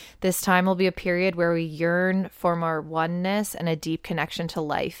 but this time will be a period where we yearn for more oneness and a deep connection to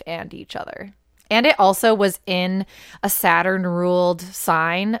life and each other. And it also was in a Saturn-ruled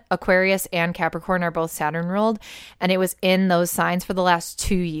sign. Aquarius and Capricorn are both Saturn-ruled, and it was in those signs for the last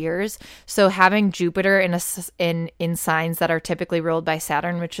 2 years. So having Jupiter in signs that are typically ruled by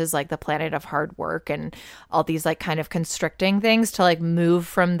Saturn, which is like the planet of hard work and all these like kind of constricting things, to like move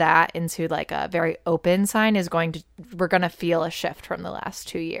from that into like a very open sign we're going to feel a shift from the last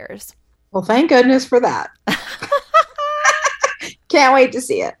 2 years. Well, thank goodness for that. Can't wait to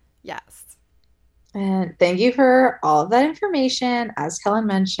see it. Yes. And thank you for all of that information. As Kellen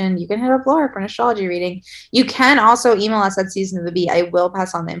mentioned, you can hit up Laura for an astrology reading. You can also email us at Season of the Bee. I will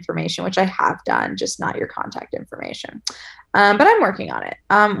pass on the information, which I have done, just not your contact information. But I'm working on it.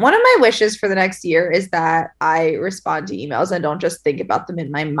 One of my wishes for the next year is that I respond to emails and don't just think about them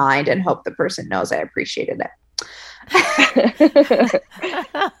in my mind and hope the person knows I appreciated it.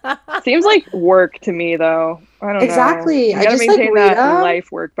 Seems like work to me, though. I don't exactly. know. I just maintain that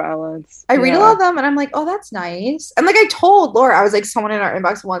life-work balance. I read a lot of them, and I'm like, oh, that's nice. And like I told Laura, I was like, someone in our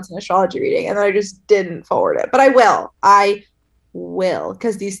inbox wants an astrology reading, and then I just didn't forward it. But I will,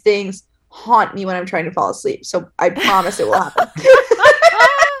 because these things haunt me when I'm trying to fall asleep. So I promise it will happen.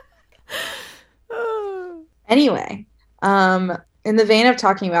 Anyway, in the vein of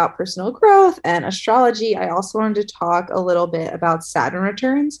talking about personal growth and astrology, I also wanted to talk a little bit about Saturn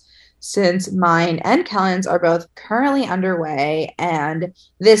returns, since mine and Kellen's are both currently underway, and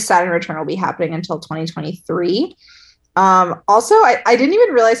this Saturn return will be happening until 2023. Also, I didn't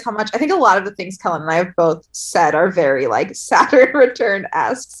even realize how much, I think a lot of the things Kellen and I have both said are very like Saturn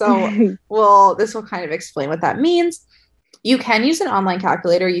return-esque. So this will kind of explain what that means. You can use an online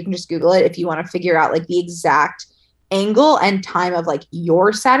calculator. You can just Google it if you want to figure out like the exact angle and time of like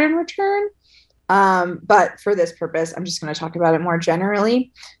your Saturn return. But for this purpose, I'm just going to talk about it more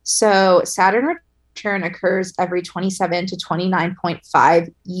generally. So Saturn return occurs every 27 to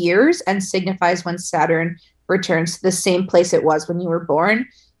 29.5 years and signifies when Saturn returns to the same place it was when you were born.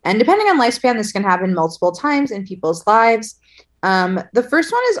 And depending on lifespan, this can happen multiple times in people's lives. The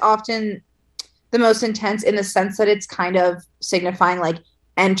first one is often the most intense in the sense that it's kind of signifying like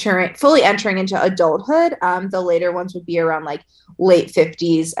fully entering into adulthood. The later ones would be around like late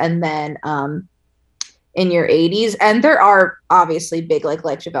 50s and then in your 80s. And there are obviously big like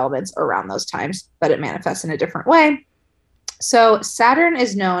life developments around those times, but it manifests in a different way. So Saturn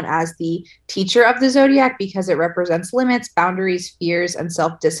is known as the teacher of the zodiac because it represents limits, boundaries, fears, and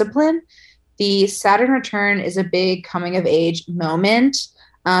self-discipline. The Saturn return is a big coming of age moment.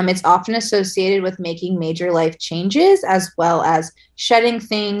 It's often associated with making major life changes as well as shedding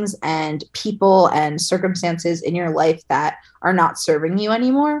things and people and circumstances in your life that are not serving you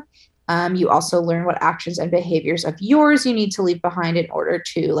anymore. You also learn what actions and behaviors of yours you need to leave behind in order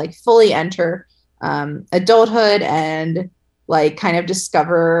to like fully enter adulthood and like kind of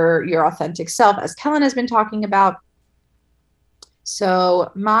discover your authentic self, as Kellen has been talking about.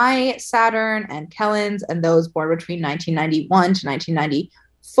 So my Saturn and Kellen's and those born between 1991 to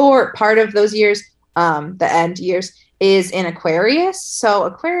 1994, part of those years, the end years, is in Aquarius. So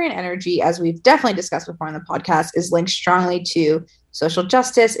Aquarian energy, as we've definitely discussed before on the podcast, is linked strongly to social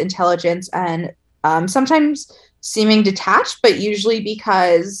justice, intelligence, and sometimes seeming detached, but usually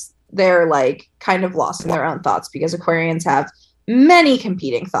because they're like kind of lost in their own thoughts, because Aquarians have many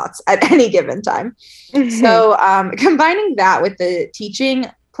competing thoughts at any given time. So combining that with the teaching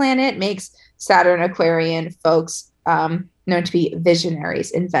planet makes Saturn Aquarian folks known to be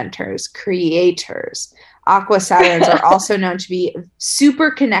visionaries, inventors, creators. Aqua Saturns are also known to be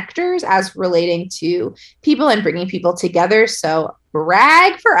super connectors as relating to people and bringing people together. So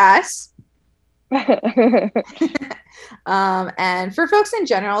brag for us. And for folks in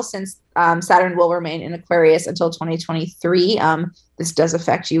general, since Saturn will remain in Aquarius until 2023, this does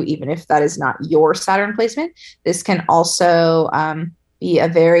affect you even if that is not your Saturn placement. This can also be a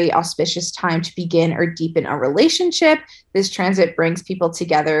very auspicious time to begin or deepen a relationship. This transit brings people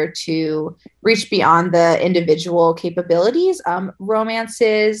together to reach beyond the individual capabilities.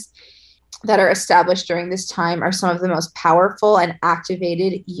 Romances that are established during this time are some of the most powerful and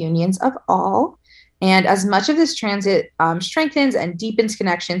activated unions of all. And as much of this transit strengthens and deepens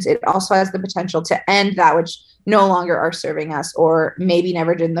connections, it also has the potential to end that which no longer are serving us, or maybe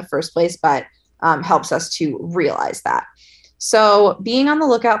never did in the first place, but helps us to realize that. So being on the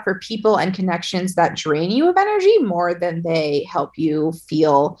lookout for people and connections that drain you of energy more than they help you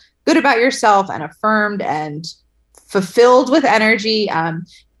feel good about yourself and affirmed and fulfilled with energy,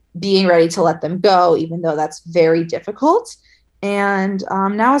 being ready to let them go, even though that's very difficult. And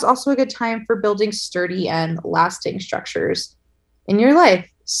now is also a good time for building sturdy and lasting structures in your life.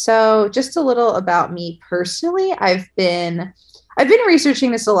 So just a little about me personally. I've been researching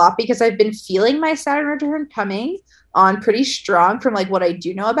this a lot because I've been feeling my Saturn return coming on pretty strong from like what I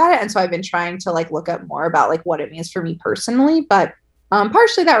do know about it. And so I've been trying to like look up more about like what it means for me personally. But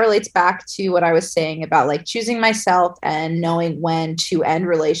partially that relates back to what I was saying about like choosing myself and knowing when to end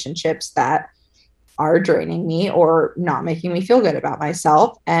relationships that are draining me or not making me feel good about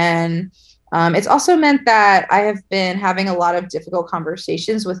myself. And it's also meant that I have been having a lot of difficult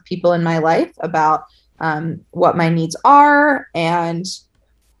conversations with people in my life about what my needs are, and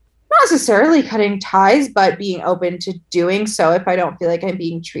not necessarily cutting ties, but being open to doing so if I don't feel like I'm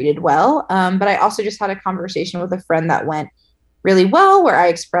being treated well. But I also just had a conversation with a friend that went really well, where I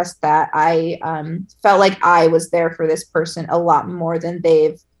expressed that I felt like I was there for this person a lot more than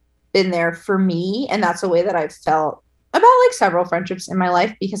they've been there for me. And that's a way that I've felt about like several friendships in my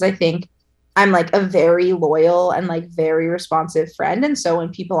life, because I think I'm like a very loyal and like very responsive friend. And so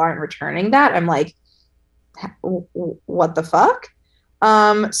when people aren't returning that, I'm like, what the fuck?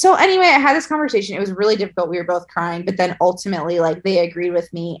 So anyway, I had this conversation. It was really difficult. We were both crying, but then ultimately like they agreed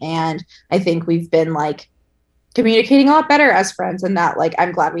with me. And I think we've been like communicating a lot better as friends, and that like,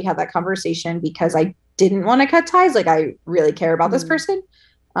 I'm glad we had that conversation because I didn't want to cut ties. Like I really care about this person.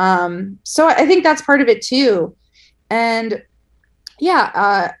 So I think that's part of it too. And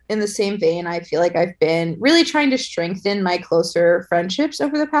yeah, in the same vein, I feel like I've been really trying to strengthen my closer friendships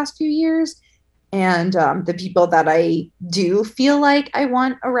over the past few years. And the people that I do feel like I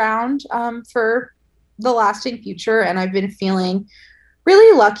want around for the lasting future. And I've been feeling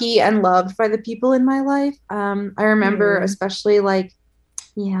really lucky and loved by the people in my life. I remember especially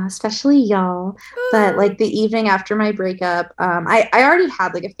y'all, but like the evening after my breakup, I already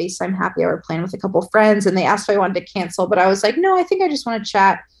had like a FaceTime happy hour planned with a couple friends, and they asked if I wanted to cancel, but I was like, no, I think I just want to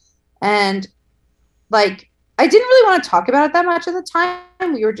chat. And like, I didn't really want to talk about it that much at the time.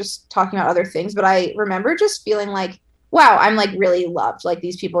 We were just talking about other things, but I remember just feeling like, wow, I'm like really loved. Like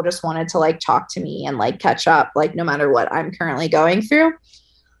these people just wanted to like talk to me and like catch up, like no matter what I'm currently going through.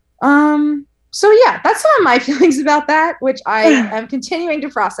 So yeah, that's some of my feelings about that, which I am continuing to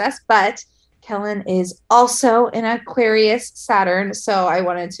process. But Kellen is also in Aquarius Saturn, so I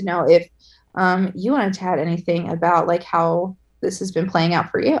wanted to know if you wanted to add anything about like how this has been playing out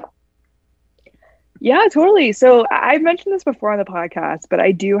for you. Yeah, totally. So I've mentioned this before on the podcast, but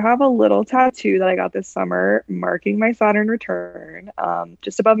I do have a little tattoo that I got this summer marking my Saturn return.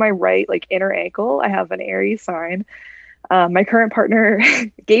 Just above my right, like inner ankle, I have an Aries sign. My current partner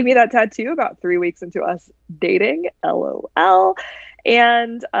gave me that tattoo about 3 weeks into us dating, LOL.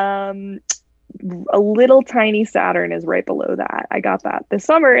 And a little tiny Saturn is right below that. I got that this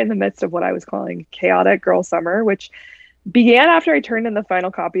summer in the midst of what I was calling chaotic girl summer, which began after I turned in the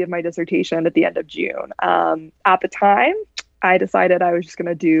final copy of my dissertation at the end of June. At the time, I decided I was just going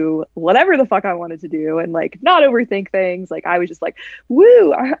to do whatever the fuck I wanted to do and like not overthink things. Like I was just like,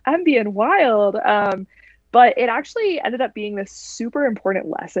 woo, I'm being wild. But it actually ended up being this super important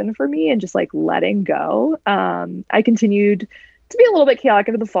lesson for me and just like letting go. I continued to be a little bit chaotic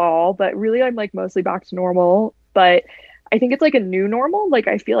into the fall, but really I'm like mostly back to normal. But I think it's like a new normal. Like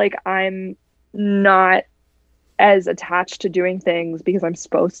I feel like I'm not as attached to doing things because I'm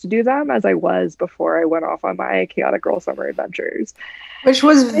supposed to do them as I was before I went off on my chaotic girl summer adventures. Which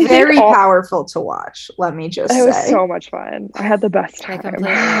was very powerful to watch, let me just say. It was so much fun. I had the best time. I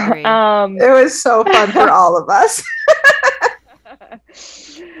completely agree. It was so fun for all of us.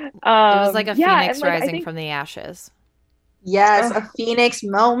 It was like a phoenix like, rising from the ashes. Yes, a phoenix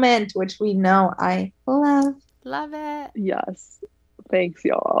moment, which we know I love. Love it. Yes. Thanks,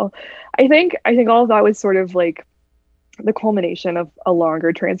 y'all. I think all of that was sort of like the culmination of a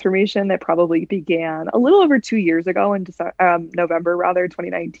longer transformation that probably began a little over 2 years ago in November,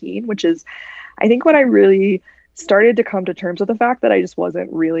 2019, which is, I think, when I really started to come to terms with the fact that I just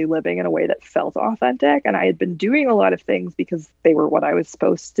wasn't really living in a way that felt authentic. And I had been doing a lot of things because they were what I was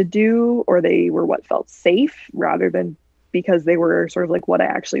supposed to do, or they were what felt safe rather than because they were sort of like what I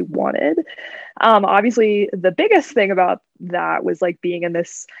actually wanted. Obviously, the biggest thing about that was like being in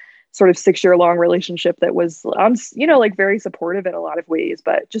this sort of 6-year long relationship that was, like very supportive in a lot of ways,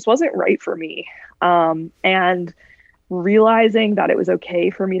 but just wasn't right for me. And realizing that it was okay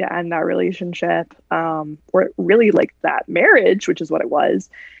for me to end that relationship, or really like that marriage, which is what it was,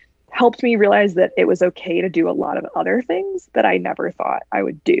 helped me realize that it was okay to do a lot of other things that I never thought I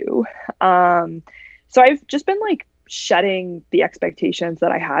would do. So I've just been like shedding the expectations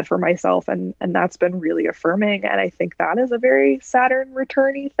that I had for myself, and that's been really affirming. And I think that is a very Saturn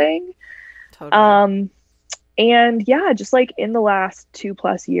returny thing. Totally. And yeah, just like in the last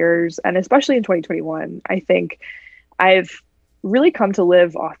 2+ years, and especially in 2021, I think I've really come to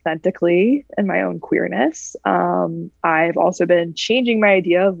live authentically in my own queerness. I've also been changing my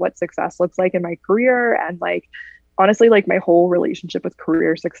idea of what success looks like in my career, and like honestly, like my whole relationship with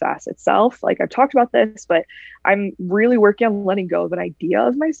career success itself. Like I've talked about this, but I'm really working on letting go of an idea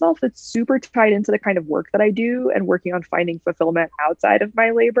of myself that's super tied into the kind of work that I do, and working on finding fulfillment outside of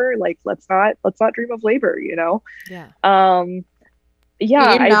my labor. Like let's not dream of labor, you know? Yeah.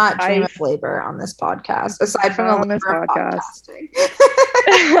 Yeah. We do not dream of labor on this podcast, aside from the labor of podcasting.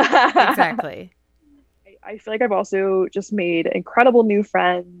 Exactly. I feel like I've also just made incredible new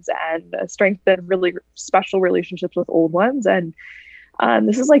friends and strengthened really special relationships with old ones. And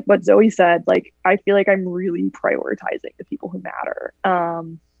this is like what Zoe said, like, I feel like I'm really prioritizing the people who matter.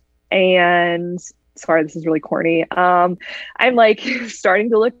 And sorry, this is really corny. I'm like starting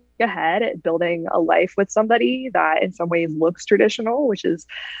to look ahead at building a life with somebody that in some ways looks traditional, which is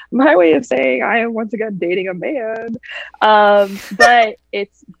my way of saying I am once again dating a man. But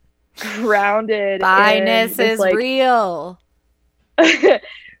it's grounded. Bi-ness is like, real. Valid.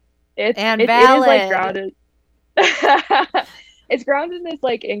 It is like grounded. It's grounded in this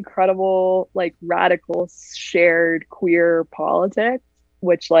like incredible, like radical shared queer politics,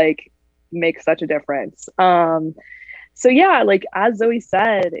 which like makes such a difference. So yeah, like as Zoe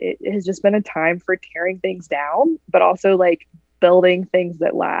said, it has just been a time for tearing things down, but also like building things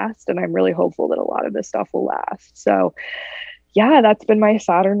that last. And I'm really hopeful that a lot of this stuff will last. So yeah, that's been my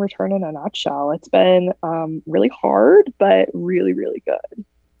Saturn return in a nutshell. It's been really hard, but really, really good.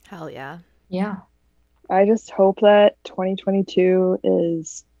 Hell yeah. Yeah. I just hope that 2022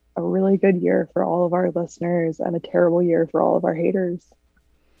 is a really good year for all of our listeners and a terrible year for all of our haters.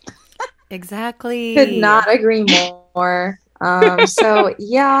 Exactly. Could not agree more. So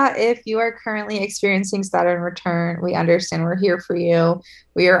yeah, if you are currently experiencing Saturn return, we understand, we're here for you.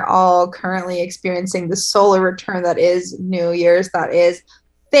 We are all currently experiencing the solar return that is New Year's, that is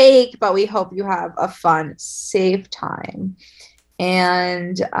fake, but we hope you have a fun, safe time.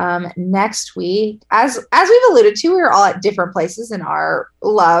 And next week, as we've alluded to, we're all at different places in our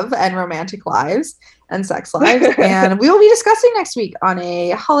love and romantic lives and sex lives. And we will be discussing next week on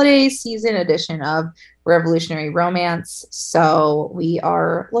a holiday season edition of Revolutionary Romance. So we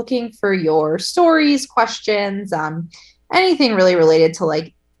are looking for your stories, questions, anything really related to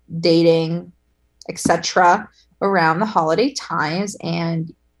like dating, etc. around the holiday times,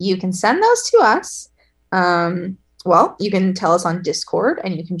 and you can send those to us. Well, you can tell us on Discord,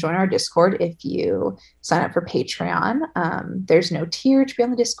 and you can join our Discord if you sign up for Patreon. There's no tier to be on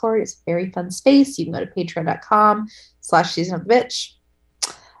the Discord. It's a very fun space. You can go to patreon.com/seasonofthebitch.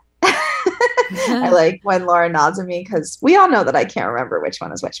 I like when Laura nods at me because we all know that I can't remember which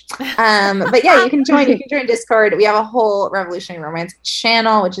one is which. But yeah, you can join Discord. We have a whole Revolutionary Romance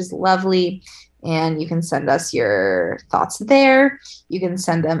channel, which is lovely. And you can send us your thoughts there. You can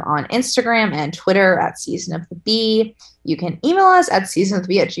send them on Instagram and Twitter at Season of the Bee. You can email us at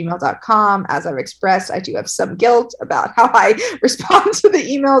seasonofthebee@gmail.com. As I've expressed, I do have some guilt about how I respond to the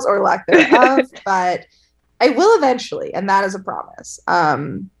emails or lack thereof, but I will eventually, and that is a promise.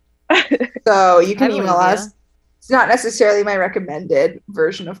 So you can email us. It's not necessarily my recommended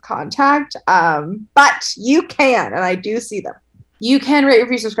version of contact, but you can, and I do see them. You can rate,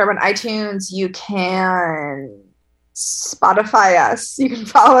 review, subscribe on iTunes. You can Spotify us. You can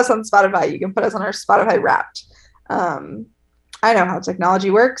follow us on Spotify. You can put us on our Spotify Wrapped. I know how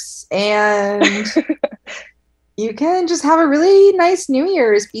technology works. And you can just have a really nice New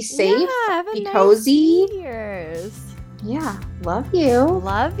Year's. Be safe. Yeah, be nice cozy. New Year's. Yeah. Love you.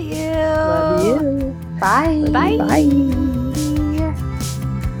 Love you. Love you. Bye. Bye. Bye.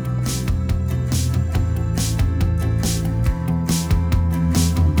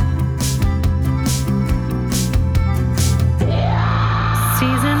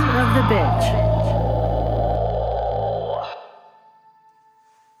 Season of the Bitch.